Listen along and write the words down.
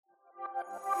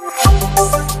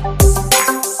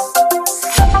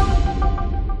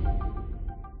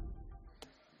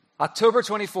October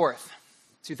 24th,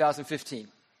 2015.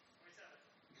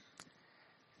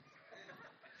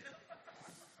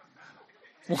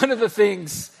 One of the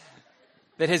things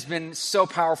that has been so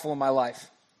powerful in my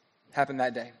life happened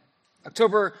that day.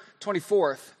 October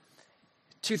 24th,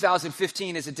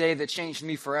 2015 is a day that changed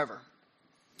me forever.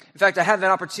 In fact, I had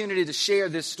that opportunity to share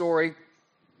this story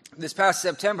this past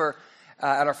September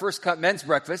at our First Cut men's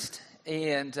breakfast.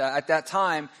 And at that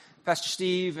time, Pastor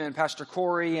Steve and Pastor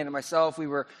Corey and myself, we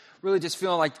were really just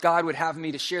feeling like God would have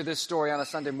me to share this story on a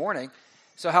Sunday morning.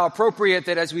 So how appropriate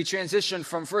that as we transition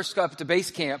from First Cup to Base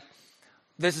Camp,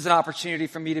 this is an opportunity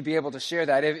for me to be able to share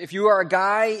that. If you are a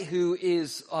guy who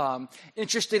is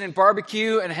interested in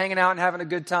barbecue and hanging out and having a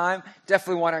good time,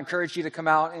 definitely want to encourage you to come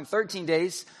out in 13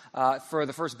 days for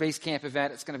the first Base Camp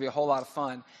event. It's going to be a whole lot of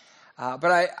fun.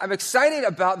 But I'm excited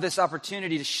about this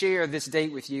opportunity to share this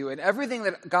date with you and everything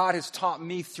that God has taught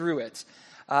me through it.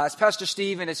 As Pastor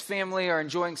Steve and his family are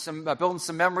enjoying building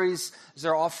some memories as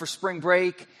they're off for spring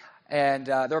break and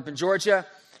they're up in Georgia,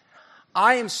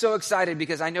 I am so excited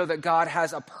because I know that God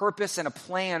has a purpose and a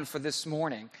plan for this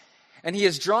morning. And He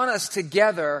has drawn us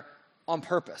together on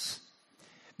purpose.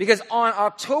 Because on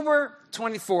October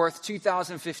 24th,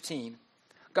 2015,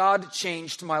 God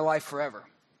changed my life forever.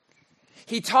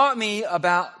 He taught me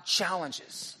about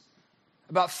challenges,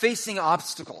 about facing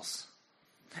obstacles.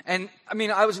 And I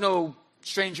mean, I was no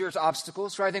stranger to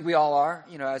obstacles, right? I think we all are,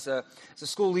 you know, as a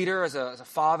school leader, as a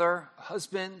father, a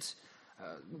husband,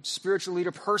 spiritual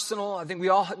leader, personal. I think we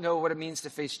all know what it means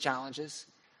to face challenges.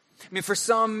 I mean, for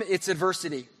some, it's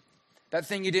adversity. That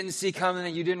thing you didn't see coming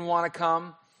and you didn't want to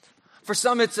come. For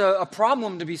some, it's a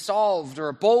problem to be solved or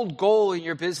a bold goal in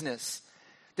your business.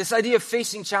 This idea of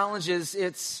facing challenges,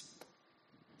 it's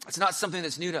not something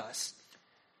that's new to us.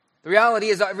 The reality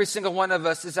is that every single one of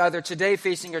us is either today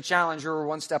facing a challenge or we're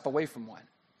one step away from one.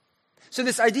 So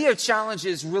this idea of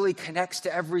challenges really connects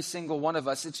to every single one of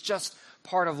us. It's just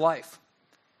part of life.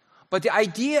 But the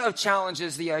idea of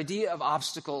challenges, the idea of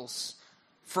obstacles,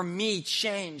 for me,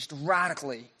 changed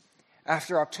radically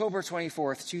after October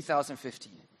 24th,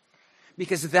 2015.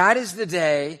 Because that is the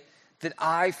day that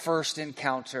I first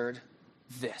encountered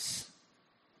this.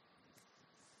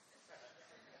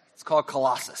 It's called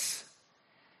Colossus.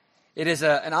 It is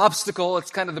an obstacle.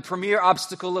 It's kind of the premier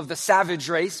obstacle of the Savage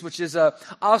Race, which is an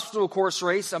obstacle course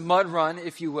race, a mud run,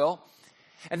 if you will.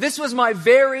 And this was my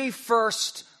very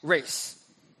first race,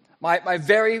 my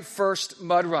very first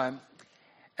mud run.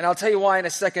 And I'll tell you why in a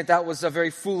second that was a very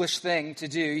foolish thing to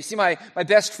do. You see, my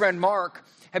best friend Mark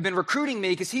had been recruiting me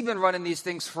because he'd been running these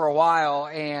things for a while.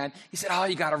 And he said, "Oh,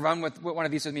 you got to run with one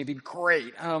of these with me. It'd be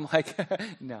great." And I'm like,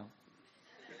 No.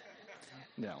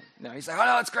 He's like, "Oh,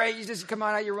 no, it's great. You just come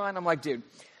on out, you run." I'm like, dude,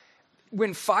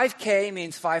 when 5K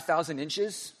means 5,000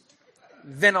 inches,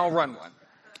 then I'll run one.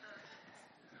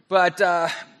 But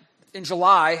in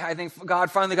July, I think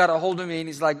God finally got a hold of me, and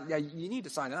He's like, "Yeah, you need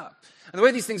to sign up." And the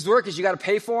way these things work is you got to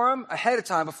pay for them ahead of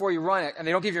time before you run it, and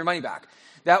they don't give you your money back.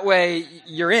 That way,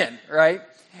 you're in, right?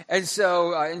 And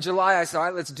so in July, I said, "All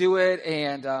right, let's do it."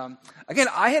 And again,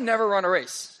 I had never run a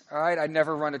race. All right, I'd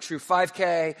never run a true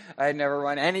 5K. I had never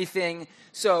run anything.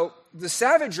 So the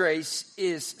Savage Race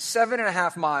is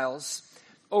 7.5 miles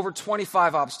over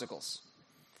 25 obstacles.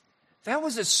 That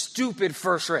was a stupid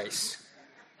first race.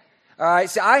 All right,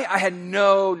 so I had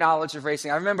no knowledge of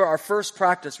racing. I remember our first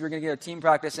practice, we were going to get a team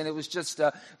practice, and it was just,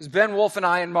 it was Ben Wolf and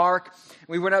I and Mark.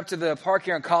 We went up to the park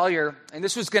here in Collier, and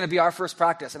this was going to be our first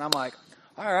practice. And I'm like,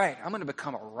 all right, I'm going to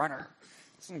become a runner.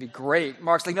 It's going to be great.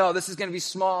 Mark's like, "No, this is going to be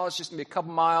small. It's just going to be a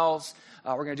couple miles.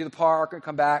 We're going to do the park and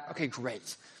come back." Okay,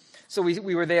 great. So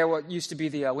we were there, what used to be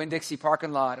the Winn-Dixie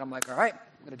parking lot. I'm like, all right,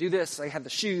 I'm going to do this. I had the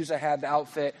shoes. I had the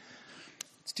outfit.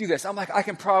 Let's do this. I'm like, I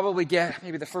can probably get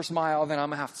maybe the first mile, then I'm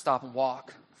going to have to stop and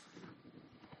walk.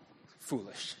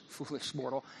 Foolish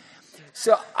mortal.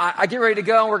 So I get ready to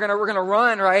go, and we're going to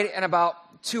run, right? And about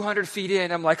 200 feet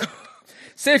in, I'm like,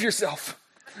 save yourself.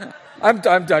 I'm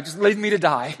done. Just leave me to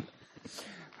die.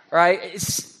 Right?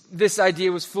 This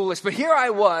idea was foolish. But here I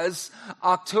was,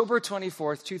 October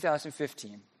 24th,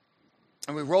 2015.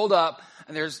 And we rolled up,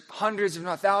 and there's hundreds, if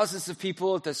not thousands of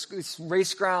people at this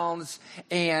race grounds,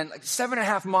 and like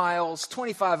 7.5 miles,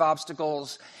 25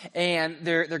 obstacles, and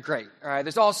they're great. All right?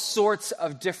 There's all sorts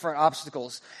of different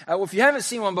obstacles. If you haven't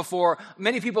seen one before,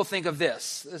 many people think of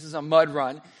this. This is a mud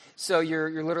run. So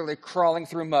you're literally crawling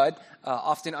through mud,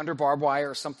 often under barbed wire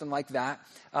or something like that.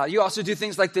 You also do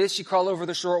things like this. You crawl over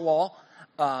the short wall.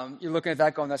 You're looking at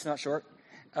that going, "That's not short."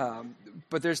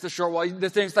 But there's the short wall. The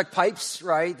things like pipes,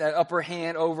 right? That upper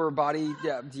hand over body.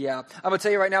 Yeah. I'm going to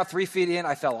tell you right now, 3 feet in,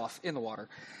 I fell off in the water.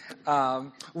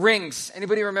 Rings.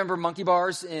 Anybody remember monkey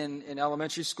bars in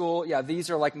elementary school? Yeah, these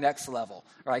are like next level,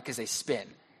 right? Because they spin,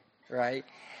 right?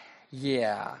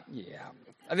 Yeah.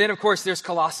 And then, of course, there's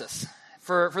Colossus.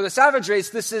 For the Savage Race,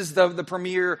 this is the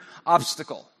premier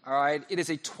obstacle, all right? It is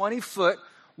a 20-foot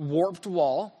warped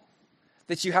wall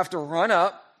that you have to run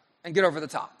up and get over the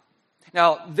top.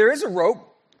 Now, there is a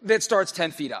rope that starts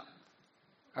 10 feet up,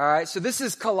 all right? So this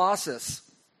is Colossus.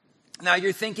 Now,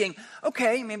 you're thinking,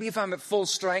 okay, maybe if I'm at full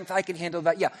strength, I can handle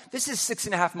that. Yeah, this is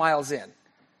 6.5 miles in,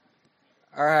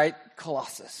 all right?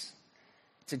 Colossus.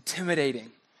 It's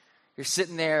intimidating. You're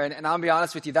sitting there, and I'll be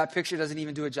honest with you, that picture doesn't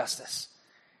even do it justice.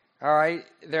 All right?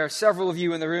 There are several of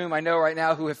you in the room I know right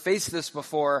now who have faced this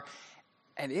before,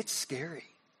 and it's scary.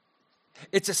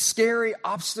 It's a scary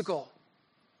obstacle.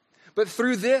 But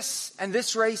through this and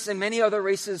this race and many other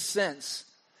races since,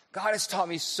 God has taught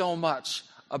me so much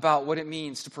about what it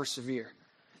means to persevere,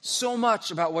 so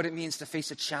much about what it means to face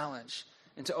a challenge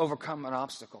and to overcome an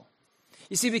obstacle.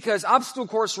 You see, because obstacle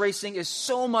course racing is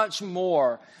so much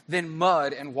more than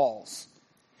mud and walls.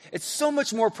 It's so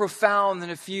much more profound than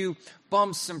a few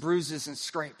bumps and bruises and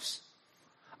scrapes.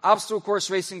 Obstacle course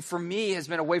racing for me has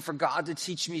been a way for God to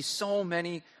teach me so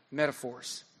many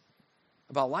metaphors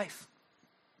about life,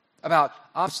 about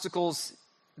obstacles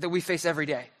that we face every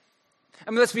day. I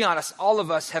mean, let's be honest, all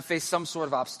of us have faced some sort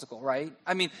of obstacle, right?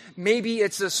 I mean, maybe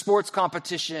it's a sports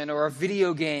competition or a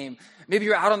video game. Maybe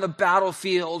you're out on the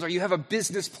battlefield or you have a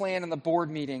business plan in the board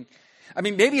meeting. I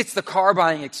mean, maybe it's the car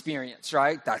buying experience,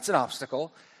 right? That's an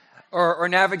obstacle. Or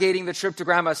navigating the trip to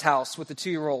grandma's house with a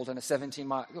 2-year-old in a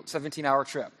 17-hour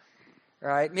trip,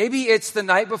 right? Maybe it's the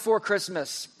night before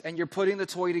Christmas and you're putting the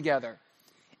toy together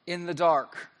in the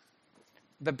dark.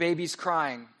 The baby's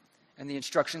crying and the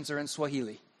instructions are in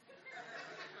Swahili.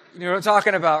 You know what I'm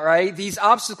talking about, right? These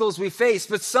obstacles we face,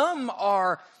 but some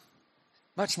are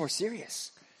much more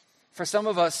serious. For some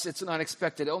of us, it's an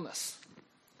unexpected illness.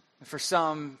 And for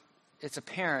some, it's a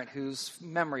parent whose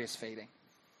memory is fading.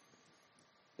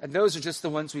 And those are just the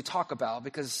ones we talk about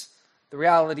because the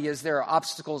reality is there are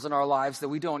obstacles in our lives that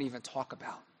we don't even talk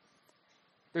about.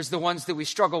 There's the ones that we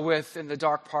struggle with in the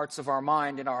dark parts of our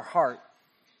mind and our heart.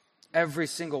 Every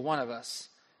single one of us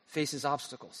faces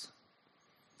obstacles.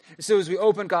 So as we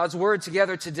open God's Word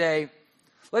together today,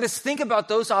 let us think about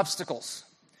those obstacles.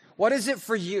 What is it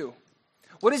for you?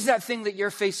 What is that thing that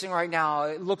you're facing right now?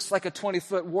 It looks like a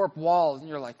 20-foot warp wall, and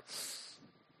you're like,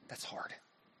 that's hard.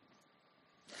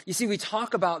 You see, we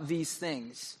talk about these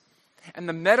things, and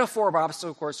the metaphor of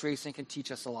obstacle course racing can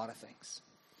teach us a lot of things.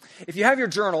 If you have your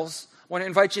journals, I want to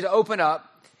invite you to open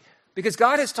up, because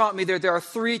God has taught me there are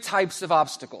 3 types of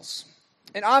obstacles.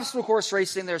 In obstacle course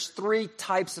racing, there's 3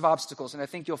 types of obstacles, and I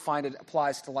think you'll find it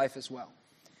applies to life as well.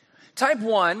 Type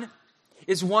 1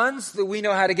 is ones that we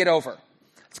know how to get over.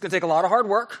 It's going to take a lot of hard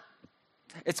work.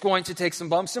 It's going to take some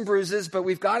bumps and bruises, but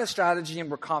we've got a strategy,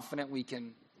 and we're confident we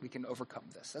can overcome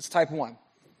this. That's type 1.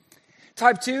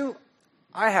 Type 2,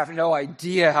 I have no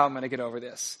idea how I'm going to get over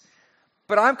this.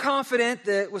 But I'm confident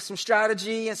that with some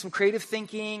strategy and some creative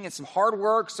thinking and some hard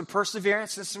work, some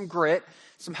perseverance and some grit,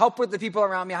 some help with the people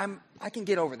around me, I can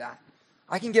get over that.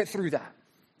 I can get through that.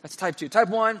 That's type 2. Type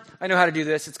 1, I know how to do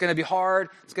this. It's going to be hard.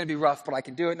 It's going to be rough, but I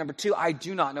can do it. Number 2, I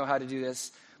do not know how to do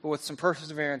this. But with some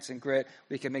perseverance and grit,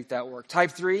 we can make that work.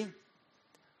 Type 3,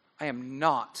 I am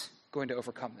not going to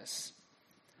overcome this.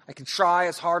 I can try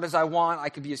as hard as I want. I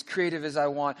can be as creative as I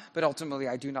want. But ultimately,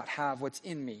 I do not have what's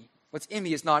in me. What's in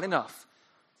me is not enough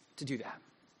to do that.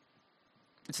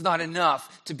 It's not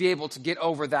enough to be able to get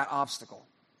over that obstacle.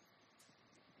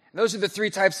 And those are the 3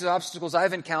 types of obstacles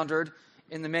I've encountered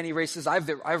in the many races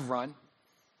I've run.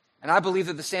 And I believe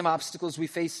that the same obstacles we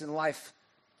face in life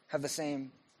have the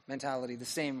same mentality, the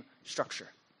same structure.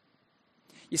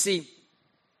 You see,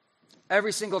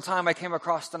 every single time I came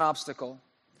across an obstacle,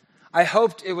 I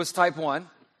hoped it was type 1.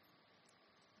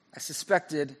 I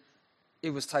suspected it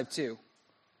was type 2.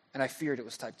 And I feared it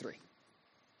was type 3.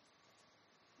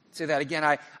 Say that again.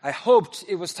 I hoped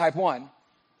it was type 1.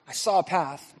 I saw a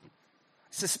path.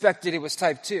 Suspected it was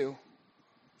type 2.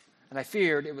 And I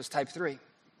feared it was type 3.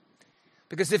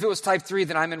 Because if it was type 3,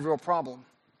 then I'm in real problem.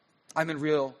 I'm in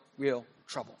real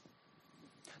trouble.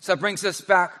 So that brings us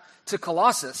back to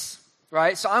Colossus,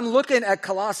 right? So I'm looking at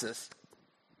Colossus,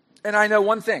 and I know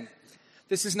one thing.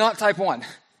 This is not type 1.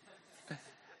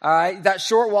 All right, that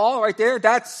short wall right there,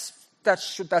 that's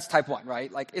type 1,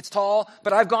 right? Like, it's tall,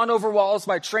 but I've gone over walls.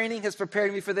 My training has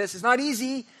prepared me for this. It's not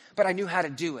easy, but I knew how to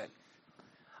do it.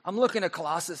 I'm looking at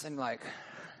Colossus and like,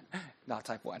 not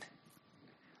type 1.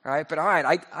 right? But all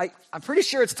right, I'm pretty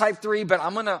sure it's type 3, but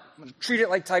I'm gonna treat it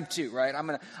like type 2, right?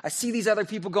 I see these other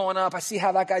people going up. I see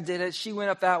how that guy did it. She went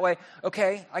up that way.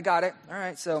 Okay, I got it. All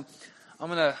right, so I'm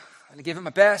gonna give it my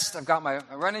best. I've got my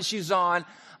running shoes on.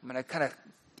 I'm gonna kind of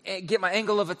get my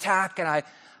angle of attack, and I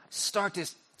start to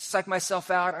psych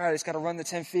myself out. All right, I just got to run the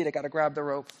 10 feet. I got to grab the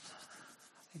rope.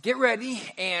 Get ready,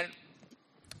 and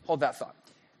hold that thought.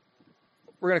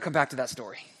 We're going to come back to that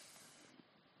story.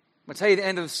 I'm going to tell you the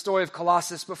end of the story of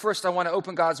Colossus, but first I want to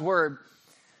open God's Word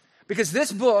because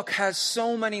this book has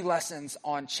so many lessons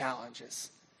on challenges.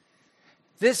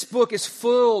 This book is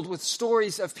filled with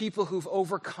stories of people who've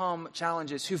overcome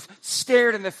challenges, who've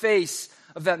stared in the face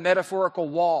of that metaphorical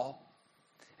wall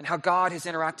and how God has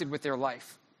interacted with their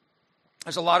life.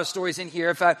 There's a lot of stories in here.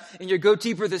 In fact, in your Go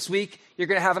Deeper this week, you're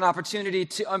going to have an opportunity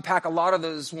to unpack a lot of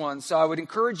those ones. So I would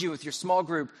encourage you with your small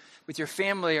group, with your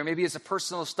family, or maybe as a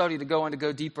personal study to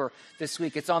go Deeper this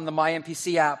week. It's on the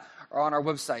MyMPC app or on our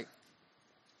website.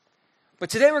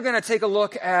 But today we're going to take a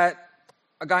look at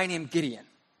a guy named Gideon.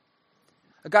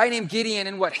 A guy named Gideon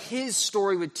and what his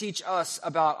story would teach us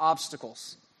about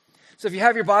obstacles. So if you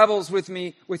have your Bibles with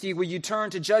you, will you turn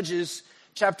to Judges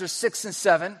chapter 6 and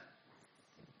 7.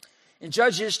 In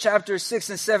Judges chapter 6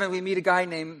 and 7, we meet a guy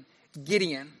named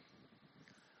Gideon.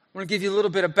 I'm going to give you a little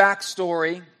bit of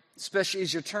backstory, especially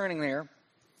as you're turning there.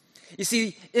 You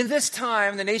see, in this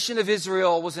time, the nation of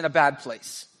Israel was in a bad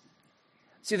place.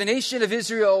 See, the nation of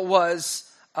Israel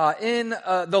was in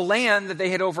the land that they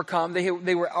had overcome.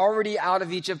 They were already out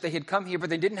of Egypt. They had come here,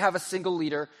 but they didn't have a single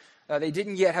leader. They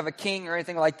didn't yet have a king or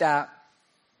anything like that.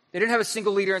 They didn't have a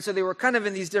single leader, and so they were kind of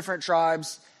in these different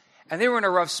tribes. And they were in a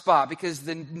rough spot because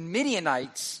the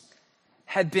Midianites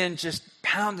had been just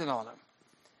pounding on them.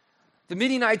 The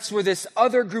Midianites were this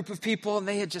other group of people, and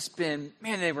they had just been,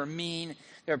 they were mean.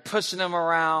 They were pushing them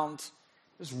around.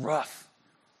 It was rough.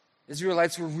 The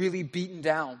Israelites were really beaten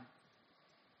down.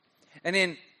 And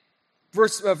in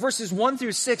verses 1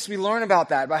 through 6, we learn about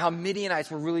that, about how Midianites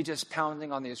were really just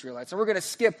pounding on the Israelites. And we're going to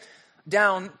skip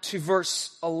down to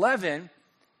verse 11,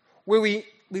 where we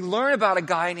learn about a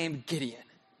guy named Gideon.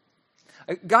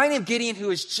 A guy named Gideon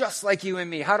who is just like you and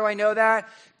me. How do I know that?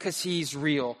 Because he's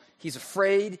real. He's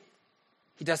afraid.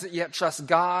 He doesn't yet trust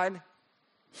God.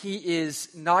 He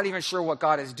is not even sure what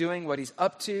God is doing, what he's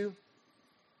up to.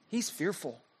 He's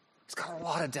fearful. He's got a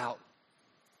lot of doubt.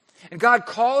 And God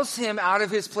calls him out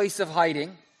of his place of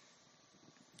hiding,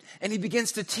 and he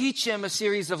begins to teach him a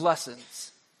series of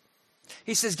lessons.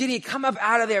 He says, Gideon, come up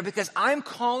out of there because I'm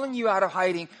calling you out of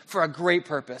hiding for a great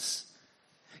purpose.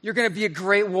 You're going to be a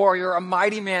great warrior, a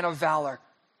mighty man of valor.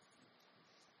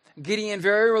 Gideon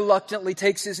very reluctantly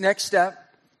takes his next step.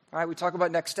 All right, we talk about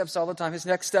next steps all the time. His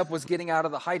next step was getting out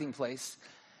of the hiding place.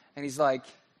 And he's like,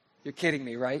 you're kidding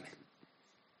me, right?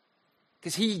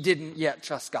 Because he didn't yet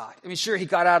trust God. I mean, sure, he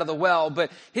got out of the well,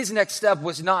 but his next step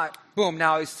was not, boom,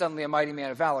 now he's suddenly a mighty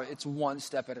man of valor. It's one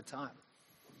step at a time.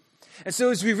 And so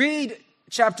as we read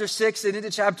chapter 6 and into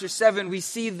chapter 7, we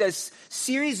see this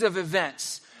series of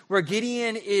events where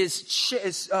Gideon is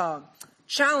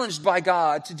challenged by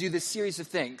God to do this series of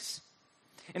things.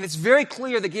 And it's very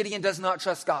clear that Gideon does not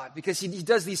trust God because he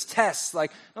does these tests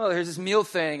like, oh, there's this meal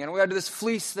thing and we got to do this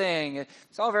fleece thing.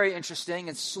 It's all very interesting.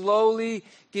 And slowly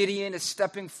Gideon is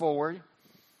stepping forward.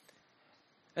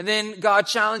 And then God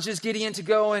challenges Gideon to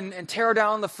go and tear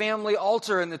down the family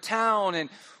altar in the town. And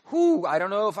I don't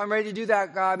know if I'm ready to do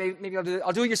that, God. Maybe I'll do it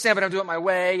what you're saying, but I'll do it my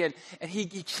way. And he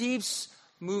keeps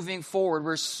moving forward,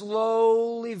 where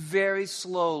slowly, very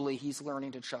slowly, he's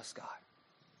learning to trust God.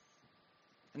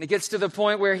 And it gets to the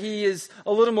point where he is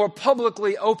a little more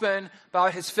publicly open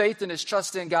about his faith and his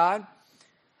trust in God.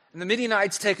 And the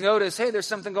Midianites take notice, hey, there's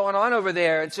something going on over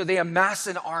there. And so they amass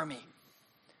an army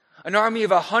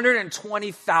of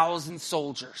 120,000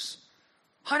 soldiers.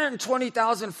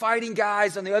 120,000 fighting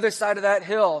guys on the other side of that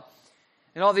hill.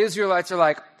 And all the Israelites are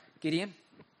like, Gideon?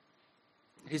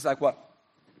 He's like, what?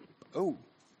 Oh,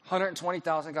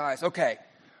 120,000 guys. Okay,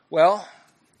 well,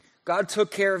 God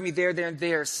took care of me there, and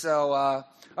there. So, all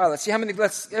right, let's see how many,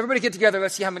 everybody get together.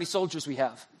 Let's see how many soldiers we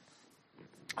have.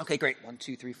 Okay, great. 1,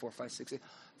 2, 3, 4, 5, 6, 8,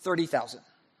 30,000.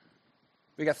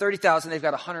 We got 30,000. They've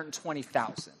got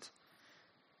 120,000.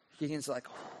 Gideon's like,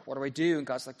 what do I do? And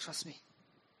God's like, trust me.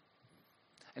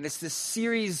 And it's this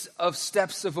series of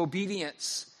steps of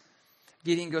obedience.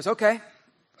 Gideon goes, okay,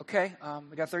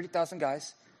 we got 30,000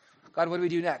 guys. God, what do we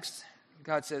do next?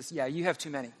 God says, yeah, you have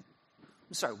too many.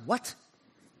 I'm sorry, what?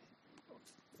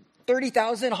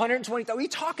 30,000, 120,000? What are you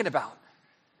talking about?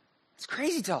 It's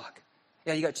crazy talk.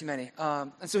 Yeah, you got too many.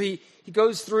 And so he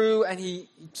goes through and he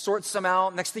sorts some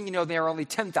out. Next thing you know, there are only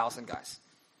 10,000 guys.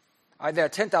 All right, there are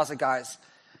 10,000 guys.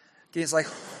 Gideon's like,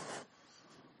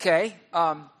 okay,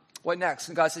 what next?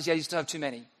 And God says, yeah, you still have too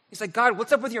many. He's like, God,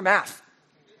 what's up with your math?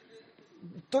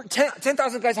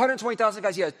 10,000 guys, 120,000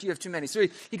 guys, yeah, you have too many. So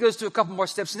he goes to a couple more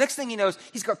steps. The next thing he knows,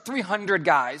 he's got 300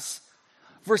 guys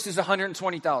versus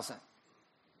 120,000.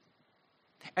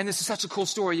 And this is such a cool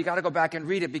story. You got to go back and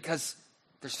read it because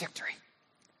there's victory.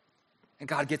 And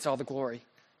God gets all the glory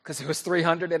because it was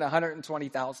 300 and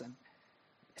 120,000.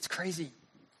 It's crazy.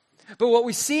 But what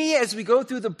we see as we go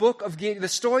through the book of Gideon, the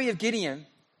story of Gideon,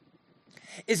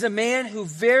 is a man who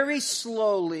very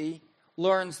slowly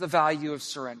learns the value of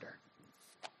surrender.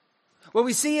 What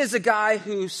we see is a guy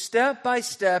who step by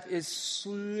step is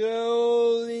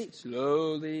slowly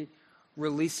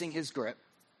releasing his grip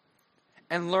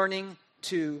and learning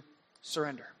to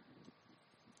surrender.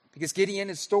 Because Gideon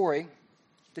is a story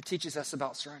that teaches us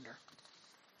about surrender.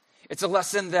 It's a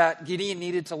lesson that Gideon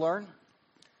needed to learn.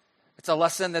 It's a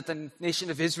lesson that the nation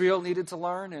of Israel needed to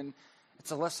learn, and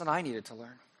it's a lesson I needed to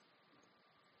learn.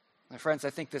 My friends, I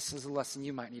think this is a lesson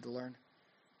you might need to learn.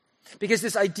 Because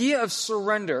this idea of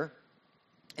surrender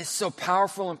is so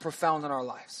powerful and profound in our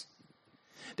lives.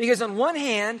 Because on one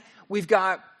hand, we've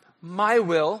got my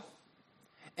will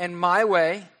and my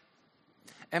way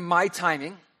and my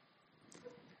timing.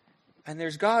 And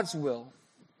there's God's will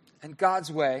and God's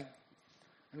way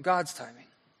and God's timing.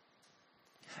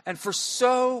 And for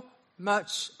so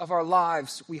much of our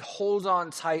lives, we hold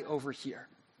on tight over here.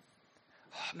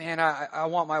 Oh, man, I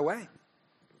want my way.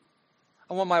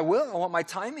 I want my will. I want my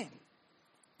timing.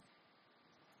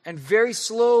 And very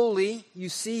slowly, you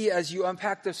see as you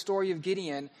unpack the story of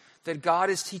Gideon, that God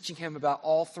is teaching him about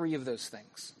all three of those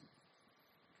things.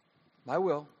 My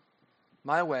will,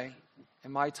 my way,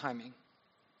 and my timing.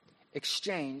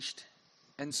 Exchanged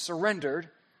and surrendered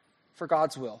for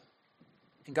God's will,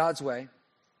 and God's way,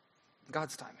 and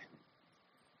God's timing.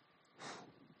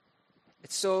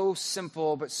 It's so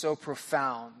simple, but so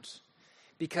profound.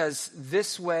 Because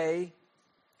this way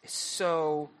is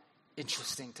so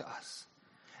interesting to us.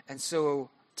 And so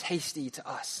tasty to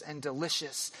us and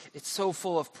delicious. It's so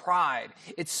full of pride.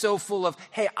 It's so full of,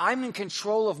 hey, I'm in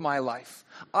control of my life.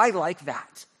 I like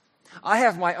that. I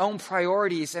have my own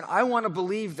priorities, and I want to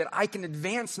believe that I can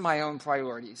advance my own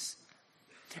priorities.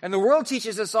 And the world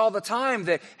teaches us all the time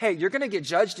that, hey, you're going to get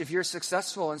judged if you're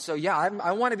successful. And so, yeah,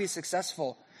 I want to be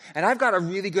successful. And I've got a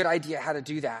really good idea how to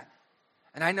do that.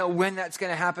 And I know when that's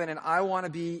going to happen, and I want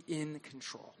to be in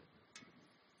control.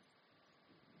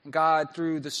 And God,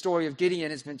 through the story of Gideon,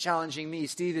 has been challenging me.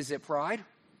 Steve, is it pride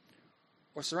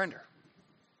or surrender?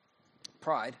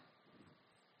 Pride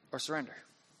or surrender?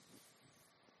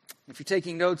 If you're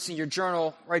taking notes in your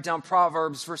journal, write down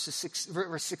Proverbs chapter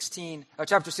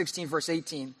 16, verse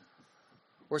 18,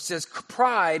 where it says,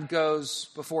 pride goes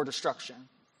before destruction,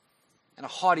 and a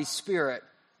haughty spirit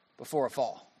before a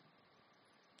fall.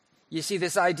 You see,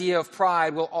 this idea of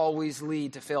pride will always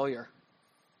lead to failure.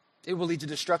 It will lead to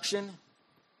destruction,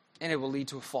 and it will lead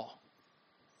to a fall.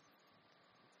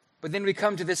 But then we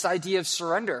come to this idea of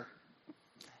surrender.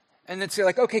 And then say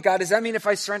like, okay, God, does that mean if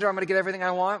I surrender, I'm going to get everything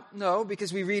I want? No,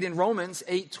 because we read in Romans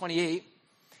 8:28,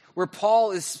 where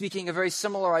Paul is speaking a very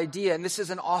similar idea. And this is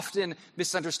an often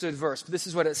misunderstood verse, but this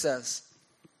is what it says.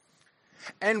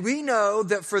 And we know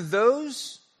that for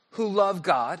those who love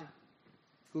God,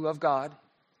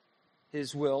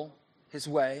 His will, His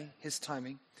way, His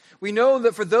timing, we know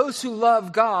that for those who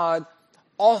love God,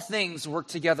 all things work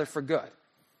together for good,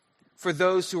 for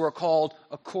those who are called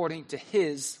according to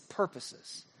His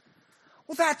purposes.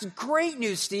 Well, that's great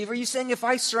news, Steve. Are you saying if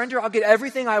I surrender, I'll get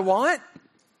everything I want?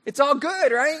 It's all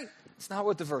good, right? It's not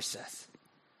what the verse says.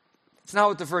 It's not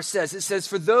what the verse says. It says,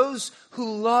 for those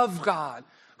who love God,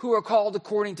 who are called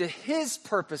according to His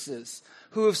purposes,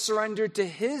 who have surrendered to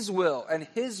His will and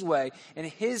His way and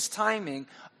His timing,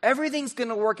 everything's going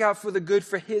to work out for the good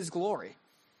for His glory.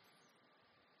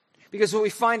 Because what we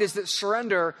find is that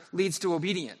surrender leads to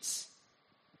obedience.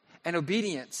 And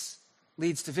obedience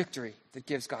leads to victory that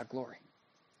gives God glory.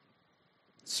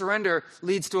 Surrender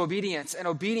leads to obedience, and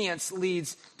obedience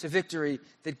leads to victory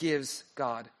that gives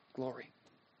God glory.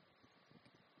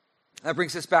 That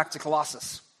brings us back to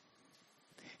Colossus.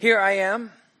 Here I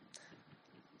am,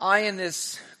 eyeing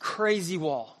this crazy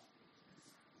wall.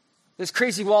 This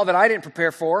crazy wall that I didn't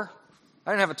prepare for.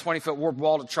 I didn't have a 20-foot warp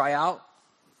wall to try out.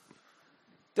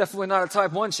 Definitely not a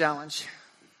type 1 challenge.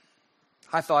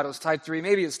 I thought it was type 3.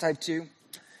 Maybe it's type 2.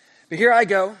 But here I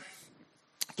go.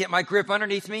 Get my grip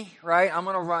underneath me, right? I'm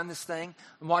going to run this thing.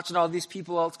 I'm watching all these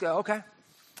people else go. Okay.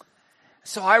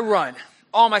 So I run.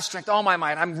 All my strength, all my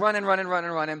might. I'm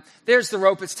running. There's the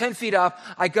rope. It's 10 feet up.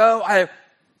 I go. I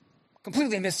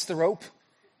completely miss the rope.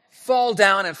 Fall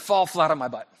down and fall flat on my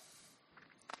butt.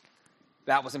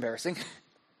 That was embarrassing.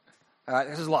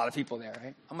 There's a lot of people there,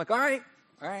 right? I'm like, all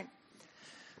right.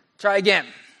 Try again.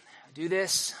 I do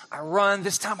this. I run.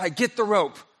 This time I get the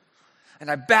rope. And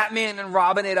I Batman and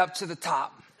Robin it up to the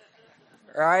top.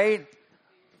 Right?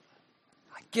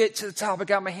 I get to the top. I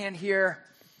got my hand here.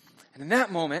 And in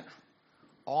that moment,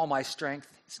 all my strength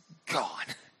is gone.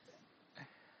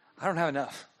 I don't have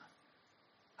enough.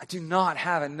 I do not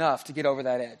have enough to get over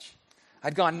that edge.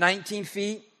 I'd gone 19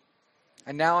 feet,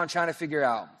 and now I'm trying to figure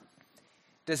out,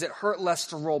 does it hurt less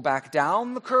to roll back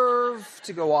down the curve,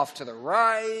 to go off to the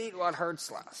right? What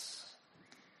hurts less?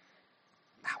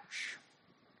 Ouch.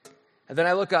 And then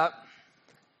I look up,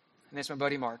 and there's my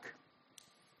buddy Mark.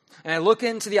 And I look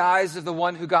into the eyes of the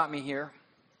one who got me here,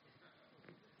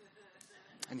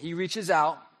 and he reaches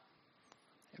out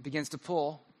and begins to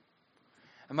pull.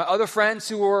 And my other friends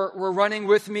who were running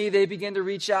with me, they begin to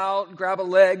reach out, grab a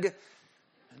leg,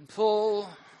 and pull.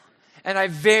 And I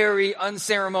very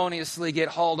unceremoniously get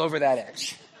hauled over that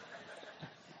edge.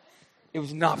 It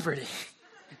was not pretty.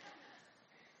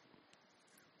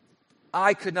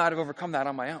 I could not have overcome that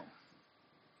on my own.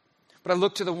 But I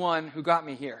looked to the one who got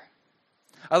me here.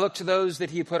 I looked to those that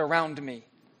he put around me.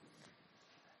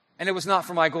 And it was not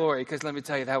for my glory, because let me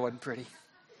tell you, that wasn't pretty.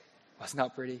 It was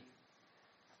not pretty.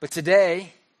 But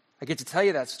today, I get to tell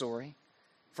you that story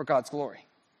for God's glory.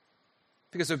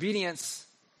 Because obedience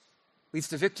leads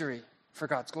to victory for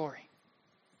God's glory.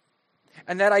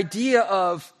 And that idea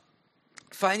of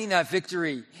finding that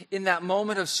victory in that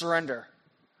moment of surrender,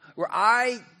 where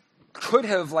I could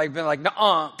have been like,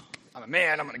 nuh-uh, I'm a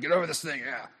man, I'm going to get over this thing,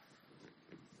 yeah.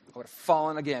 I would have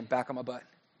fallen again back on my butt.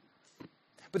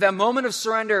 But that moment of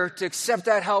surrender, to accept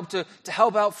that help, to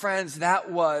help out friends, that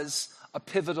was a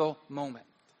pivotal moment.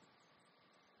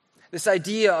 This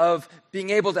idea of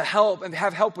being able to help and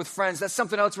have help with friends, that's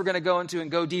something else we're going to go into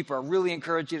and go deeper. I really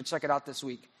encourage you to check it out this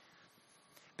week.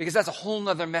 Because that's a whole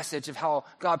nother message of how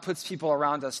God puts people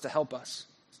around us to help us.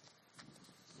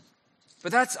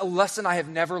 But that's a lesson I have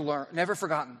never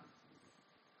forgotten.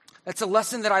 That's a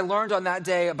lesson that I learned on that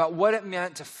day about what it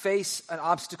meant to face an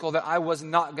obstacle that I was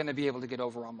not going to be able to get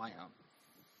over on my own.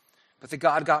 But that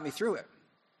God got me through it.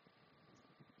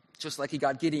 Just like he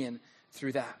got Gideon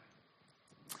through that.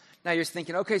 Now you're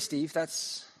thinking, okay, Steve,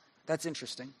 that's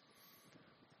interesting.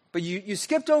 But you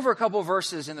skipped over a couple of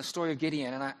verses in the story of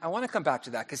Gideon, and I want to come back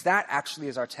to that, because that actually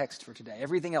is our text for today.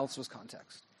 Everything else was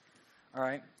context. All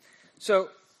right? So,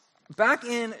 back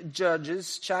in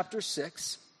Judges chapter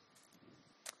 6,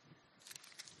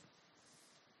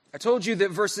 I told you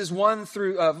that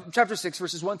chapter 6,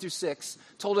 verses 1 through 6,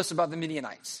 told us about the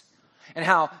Midianites, and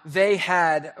how they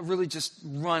had really just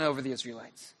run over the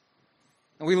Israelites.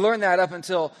 And we learned that up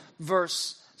until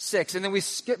verse 6. And then we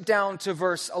skip down to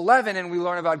verse 11 and we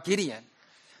learn about Gideon,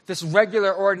 this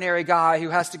regular, ordinary guy who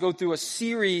has to go through a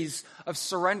series of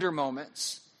surrender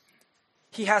moments.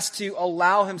 He has to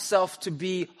allow himself to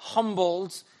be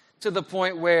humbled to the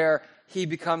point where he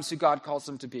becomes who God calls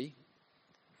him to be.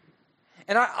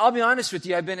 And I'll be honest with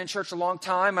you, I've been in church a long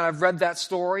time and I've read that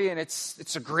story, and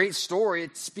it's a great story.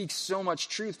 It speaks so much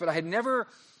truth, but I had never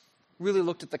really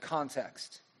looked at the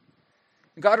context.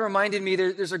 God reminded me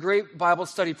there's a great Bible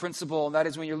study principle, and that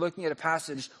is when you're looking at a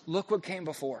passage, look what came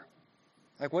before.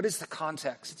 Like, what is the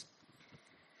context?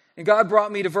 And God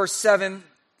brought me to verse 7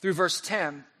 through verse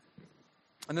 10,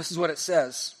 and this is what it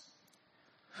says.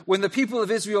 When the people of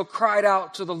Israel cried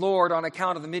out to the Lord on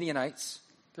account of the Midianites,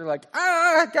 they're like,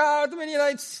 God, the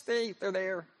Midianites, they're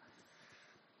there.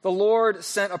 The Lord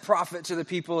sent a prophet to the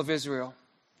people of Israel,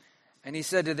 and he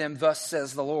said to them, thus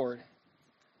says the Lord,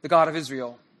 the God of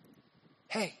Israel,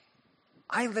 hey,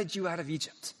 I led you out of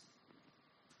Egypt.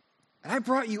 And I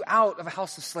brought you out of a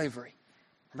house of slavery.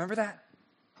 Remember that?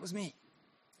 That was me.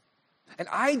 And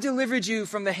I delivered you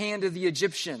from the hand of the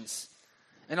Egyptians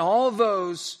and all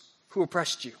those who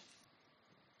oppressed you.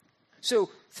 So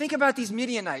think about these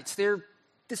Midianites. They're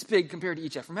this big compared to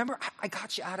Egypt. Remember, I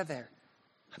got you out of there.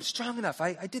 I'm strong enough.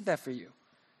 I did that for you.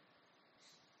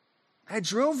 I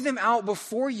drove them out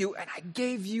before you, and I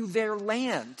gave you their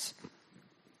land.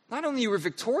 Not only you were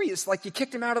victorious, like you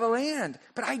kicked them out of the land,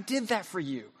 but I did that for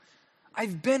you.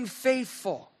 I've been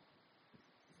faithful.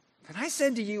 And I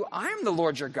said to you, I am the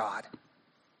Lord your God.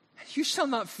 You shall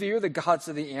not fear the gods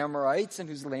of the Amorites in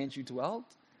whose land you dwelt.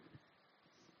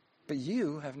 But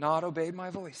you have not obeyed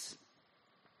my voice.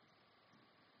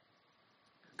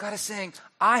 God is saying,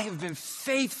 I have been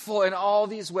faithful in all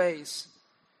these ways.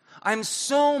 I'm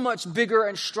so much bigger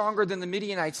and stronger than the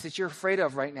Midianites that you're afraid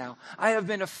of right now. I have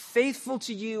been faithful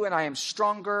to you, and I am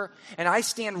stronger, and I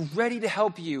stand ready to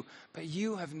help you, but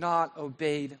you have not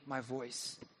obeyed my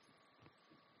voice.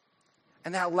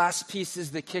 And that last piece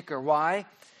is the kicker. Why?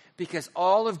 Because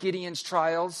all of Gideon's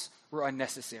trials were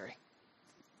unnecessary.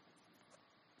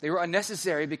 They were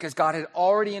unnecessary because God had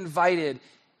already invited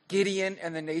Gideon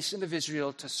and the nation of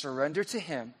Israel to surrender to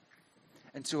him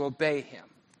and to obey him.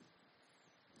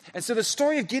 And so the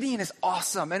story of Gideon is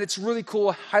awesome, and it's really cool.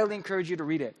 I highly encourage you to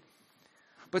read it.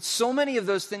 But so many of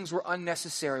those things were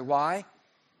unnecessary. Why?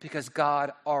 Because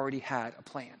God already had a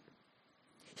plan.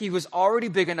 He was already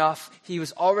big enough, he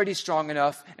was already strong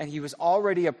enough, and he was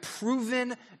already a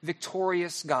proven,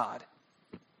 victorious God.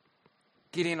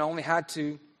 Gideon only had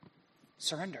to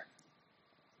surrender.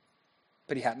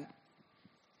 But he hadn't.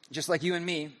 Just like you and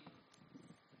me,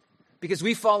 because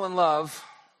we fall in love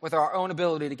with our own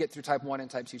ability to get through type 1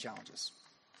 and type 2 challenges.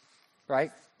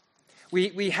 Right?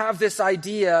 We have this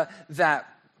idea that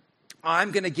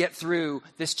I'm going to get through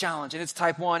this challenge, and it's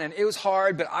type 1, and it was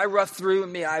hard, but I roughed through,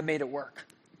 and I made it work.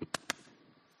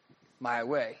 My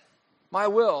way, my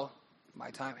will,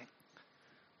 my timing.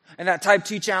 And that type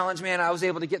 2 challenge, man, I was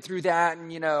able to get through that,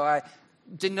 and, I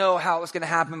didn't know how it was going to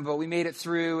happen, but we made it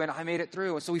through, and I made it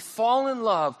through. And so we fall in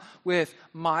love with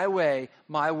my way,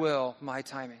 my will, my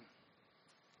timing.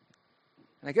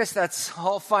 And I guess that's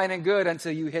all fine and good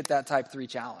until you hit that type 3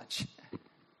 challenge.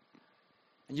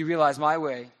 And you realize my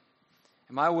way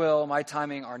and my will, my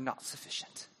timing are not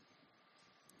sufficient.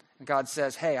 And God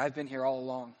says, hey, I've been here all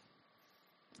along.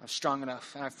 I'm strong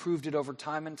enough, and I've proved it over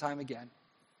time and time again.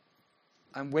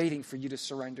 I'm waiting for you to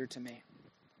surrender to me.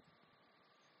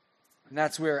 And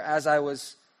that's where, as I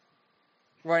was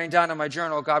writing down in my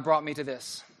journal, God brought me to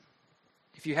this.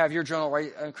 If you have your journal, I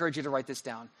encourage you to write this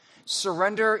down.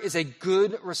 Surrender is a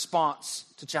good response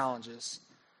to challenges,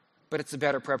 but it's a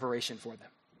better preparation for them.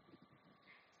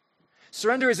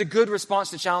 Surrender is a good response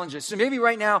to challenges. So maybe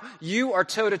right now you are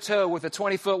toe-to-toe with a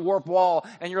 20-foot warp wall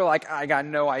and you're like, I got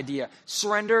no idea.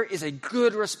 Surrender is a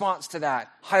good response to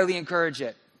that. Highly encourage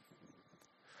it.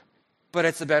 But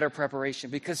it's a better preparation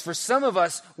because for some of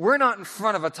us, we're not in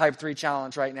front of a type 3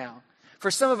 challenge right now.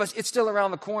 For some of us, it's still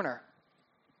around the corner.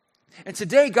 And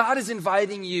today, God is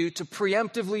inviting you to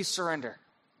preemptively surrender.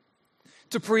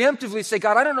 To preemptively say,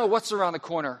 God, I don't know what's around the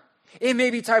corner. It may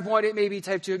be type 1, it may be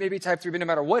type 2, it may be type 3, but no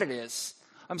matter what it is,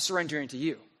 I'm surrendering to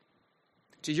you,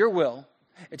 to your will,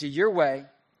 and to your way,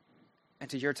 and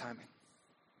to your timing.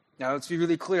 Now, let's be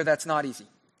really clear, that's not easy.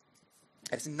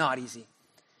 It's not easy.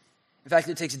 In fact,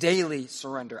 it takes daily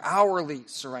surrender, hourly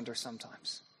surrender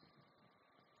sometimes.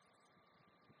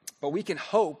 But we can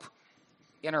hope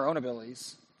in our own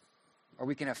abilities, or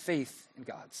we can have faith in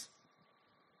God's.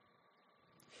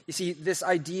 You see, this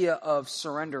idea of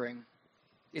surrendering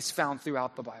is found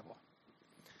throughout the Bible.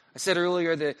 I said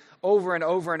earlier that over and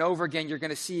over and over again, you're going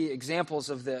to see examples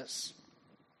of this.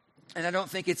 And I don't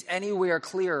think it's anywhere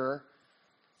clearer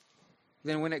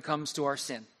than when it comes to our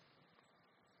sin.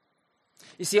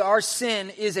 You see, our sin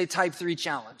is a type 3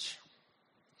 challenge.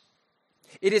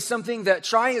 It is something that,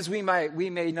 try as we might, we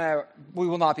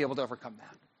will not be able to overcome that.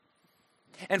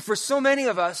 And for so many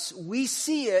of us, we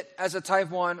see it as a type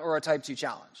 1 or a type 2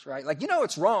 challenge, right? Like,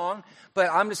 it's wrong,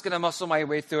 but I'm just going to muscle my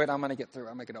way through it. I'm going to get through it.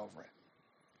 I'm going to get over it.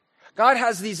 God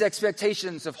has these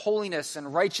expectations of holiness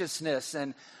and righteousness.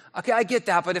 And, okay, I get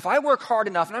that. But if I work hard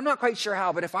enough, and I'm not quite sure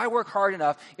how, but if I work hard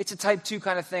enough, it's a type 2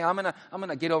 kind of thing. I'm going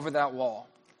to get over that wall.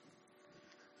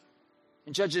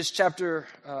 In Joshua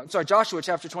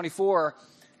chapter 24,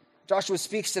 Joshua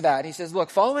speaks to that. He says, look,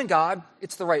 following God,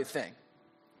 it's the right thing.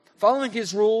 Following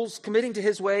his rules, committing to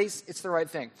his ways, it's the right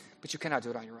thing. But you cannot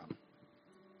do it on your own.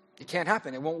 It can't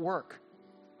happen. It won't work.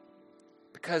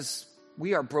 Because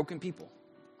we are broken people.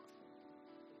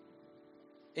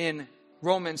 In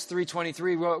Romans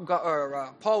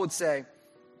 3:23, Paul would say,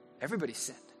 everybody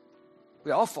sinned.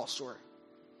 We all fall short.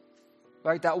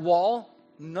 Right? That wall,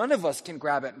 none of us can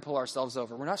grab it and pull ourselves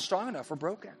over. We're not strong enough. We're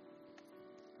broken.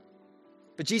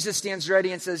 But Jesus stands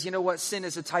ready and says, you know what? Sin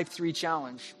is a type 3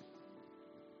 challenge.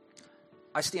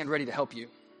 I stand ready to help you.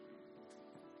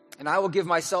 And I will give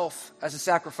myself as a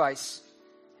sacrifice,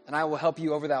 and I will help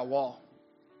you over that wall.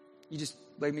 You just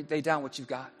lay down what you've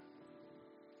got.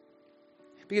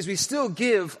 Because we still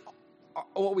give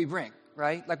what we bring,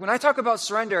 right? Like when I talk about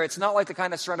surrender, it's not like the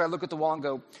kind of surrender I look at the wall and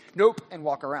go, nope, and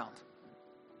walk around.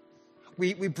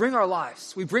 We bring our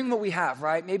lives. We bring what we have,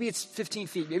 right? Maybe it's 15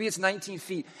 feet. Maybe it's 19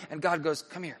 feet. And God goes,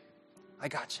 come here. I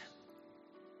got you.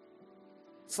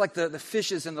 It's like the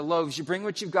fishes and the loaves. You bring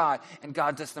what you've got, and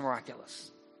God does the miraculous.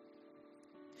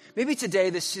 Maybe today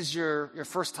this is your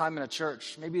first time in a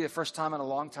church. Maybe the first time in a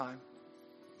long time.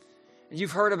 And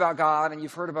you've heard about God, and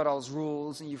you've heard about all his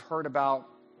rules, and you've heard about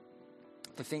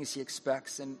the things he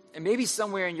expects. And maybe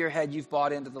somewhere in your head you've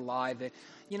bought into the lie that,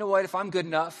 you know what, if I'm good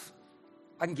enough,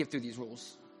 I can get through these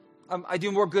rules. I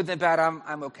do more good than bad.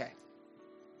 I'm okay.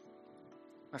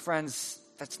 My friends,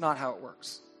 that's not how it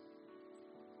works.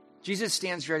 Jesus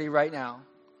stands ready right now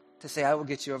to say, I will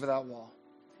get you over that wall.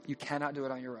 You cannot do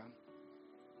it on your own.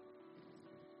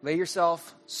 Lay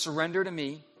yourself, surrender to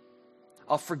me.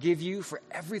 I'll forgive you for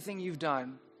everything you've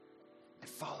done, and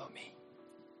follow me.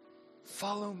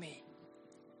 Follow me.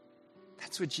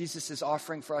 That's what Jesus is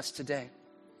offering for us today,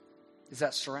 is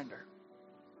that surrender.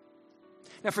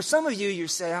 Now, for some of you, you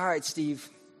say, all right, Steve,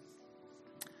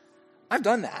 I've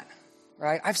done that,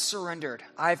 right? I've surrendered.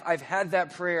 I've had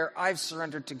that prayer. I've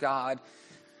surrendered to God.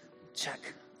 Check.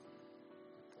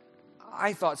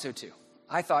 I thought so too.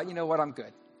 I thought, you know what, I'm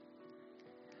good.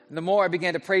 And the more I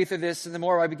began to pray through this and the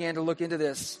more I began to look into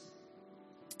this,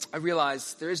 I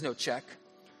realized there is no check.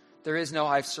 There is no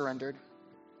I've surrendered,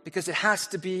 because it has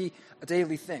to be a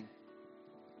daily thing,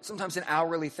 sometimes an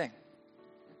hourly thing.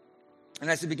 And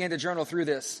as I began to journal through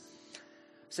this, I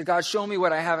said, God, show me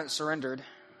what I haven't surrendered.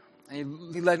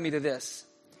 And he led me to this.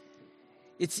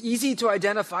 It's easy to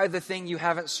identify the thing you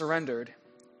haven't surrendered.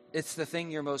 It's the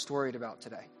thing you're most worried about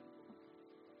today.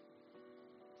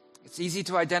 It's easy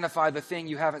to identify the thing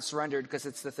you haven't surrendered because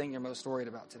it's the thing you're most worried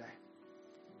about today.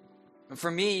 And for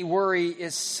me, worry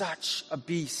is such a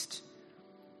beast.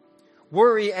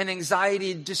 Worry and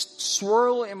anxiety just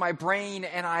swirl in my brain,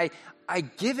 and I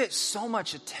give it so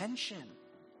much attention.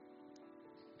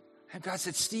 And God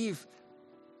said, Steve,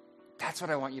 that's what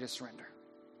I want you to surrender.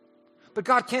 But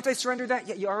God, can't I surrender that?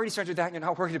 Yeah, you already surrendered that and you're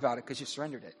not worried about it because you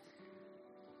surrendered it.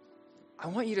 I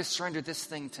want you to surrender this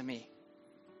thing to me.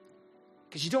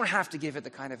 Because you don't have to give it the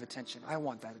kind of attention. I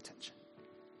want that attention.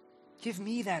 Give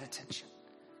me that attention.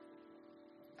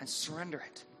 And surrender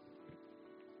it.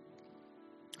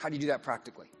 How do you do that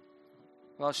practically?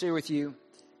 Well, I'll share with you.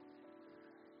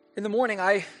 In the morning,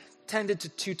 I tended to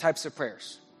two types of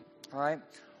prayers. All right?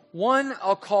 One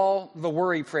I'll call the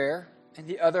worry prayer, and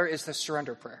the other is the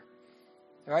surrender prayer.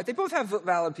 All right? They both have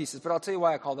valid pieces, but I'll tell you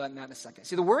why I call that in a second.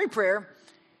 See, the worry prayer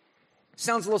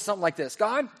sounds a little something like this.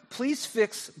 God, please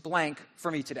fix blank for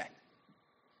me today.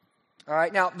 All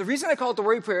right? Now, the reason I call it the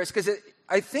worry prayer is because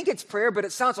I think it's prayer, but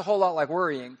it sounds a whole lot like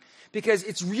worrying, because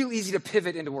it's real easy to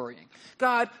pivot into worrying.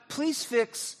 God, please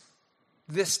fix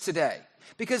this today.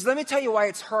 Because let me tell you why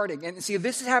it's hurting. And see,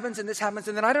 this happens, and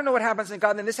then I don't know what happens, and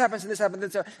God, and then this happens, and this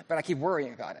happens, but I keep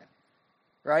worrying about it.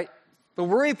 Right? The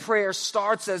worry prayer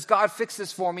starts as, God, fix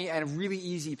this for me, and really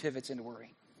easy pivots into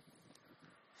worry.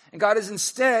 And God has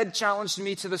instead challenged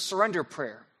me to the surrender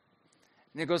prayer.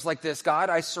 And it goes like this. God,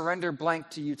 I surrender blank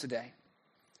to you today.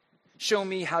 Show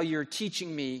me how you're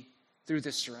teaching me through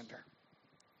this surrender.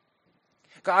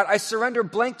 God, I surrender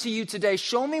blank to you today.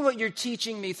 Show me what you're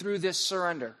teaching me through this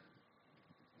surrender.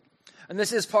 And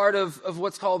this is part of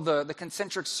what's called the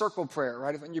concentric circle prayer,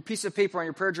 right? On your piece of paper, on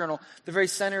your prayer journal, the very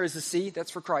center is the C,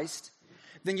 that's for Christ.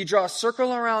 Then you draw a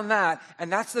circle around that,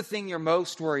 and that's the thing you're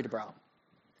most worried about.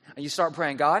 And you start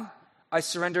praying, God, I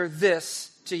surrender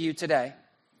this to you today.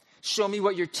 Show me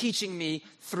what you're teaching me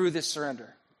through this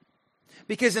surrender.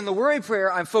 Because in the worry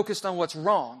prayer, I'm focused on what's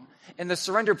wrong. In the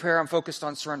surrender prayer, I'm focused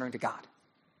on surrendering to God.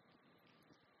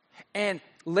 And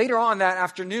later on that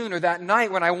afternoon or that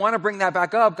night, when I want to bring that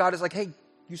back up, God is like, hey,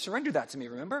 you surrendered that to me,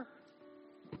 remember?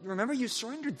 Remember you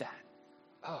surrendered that.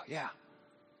 Oh, yeah.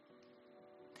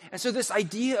 And so this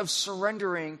idea of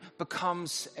surrendering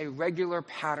becomes a regular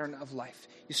pattern of life.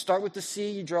 You start with the C,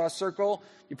 you draw a circle,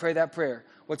 you pray that prayer.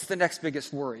 What's the next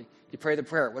biggest worry? You pray the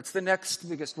prayer. What's the next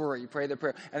biggest worry? You pray the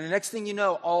prayer. And the next thing you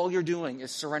know, all you're doing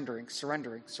is surrendering,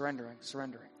 surrendering, surrendering,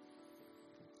 surrendering.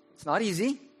 It's not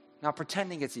easy. Not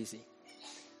pretending it's easy,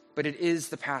 but it is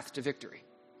the path to victory.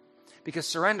 Because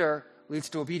surrender leads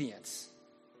to obedience,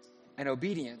 and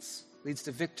obedience leads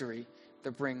to victory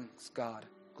that brings God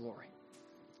glory.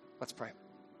 Let's pray.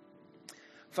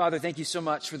 Father, thank you so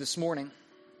much for this morning.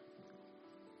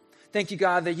 Thank you,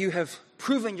 God, that you have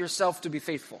proven yourself to be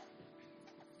faithful.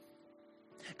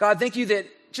 God, thank you that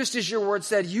just as your word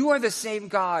said, you are the same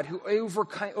God who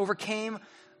overcame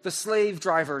the slave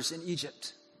drivers in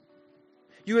Egypt.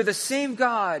 You are the same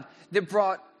God that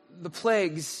brought the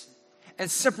plagues and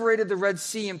separated the Red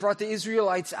Sea and brought the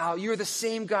Israelites out. You are the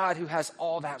same God who has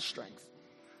all that strength.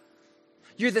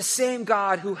 You're the same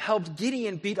God who helped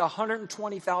Gideon beat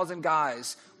 120,000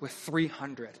 guys with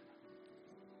 300.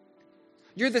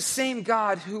 You're the same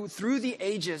God who, through the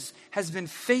ages, has been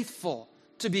faithful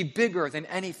to be bigger than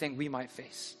anything we might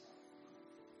face.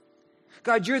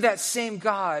 God, you're that same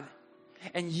God,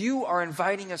 and you are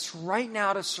inviting us right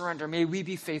now to surrender. May we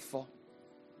be faithful.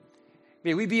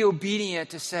 May we be obedient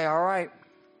to say, all right,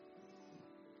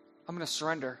 I'm going to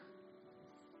surrender.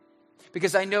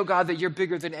 Because I know, God, that you're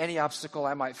bigger than any obstacle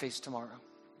I might face tomorrow.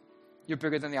 You're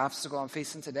bigger than the obstacle I'm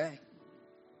facing today.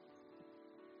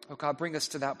 Oh, God, bring us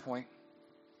to that point.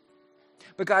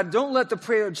 But God, don't let the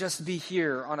prayer just be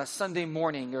here on a Sunday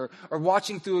morning or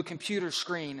watching through a computer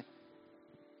screen.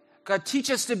 God,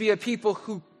 teach us to be a people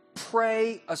who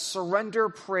pray a surrender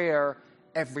prayer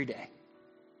every day.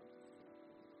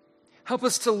 Help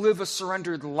us to live a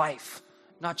surrendered life,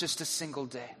 not just a single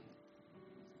day.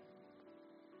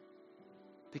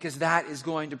 Because that is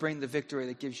going to bring the victory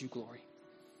that gives you glory.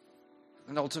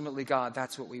 And ultimately, God,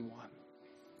 that's what we want.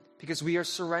 Because we are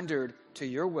surrendered to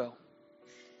your will,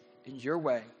 in your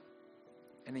way,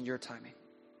 and in your timing.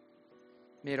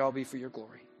 May it all be for your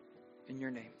glory. In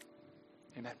your name,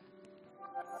 amen.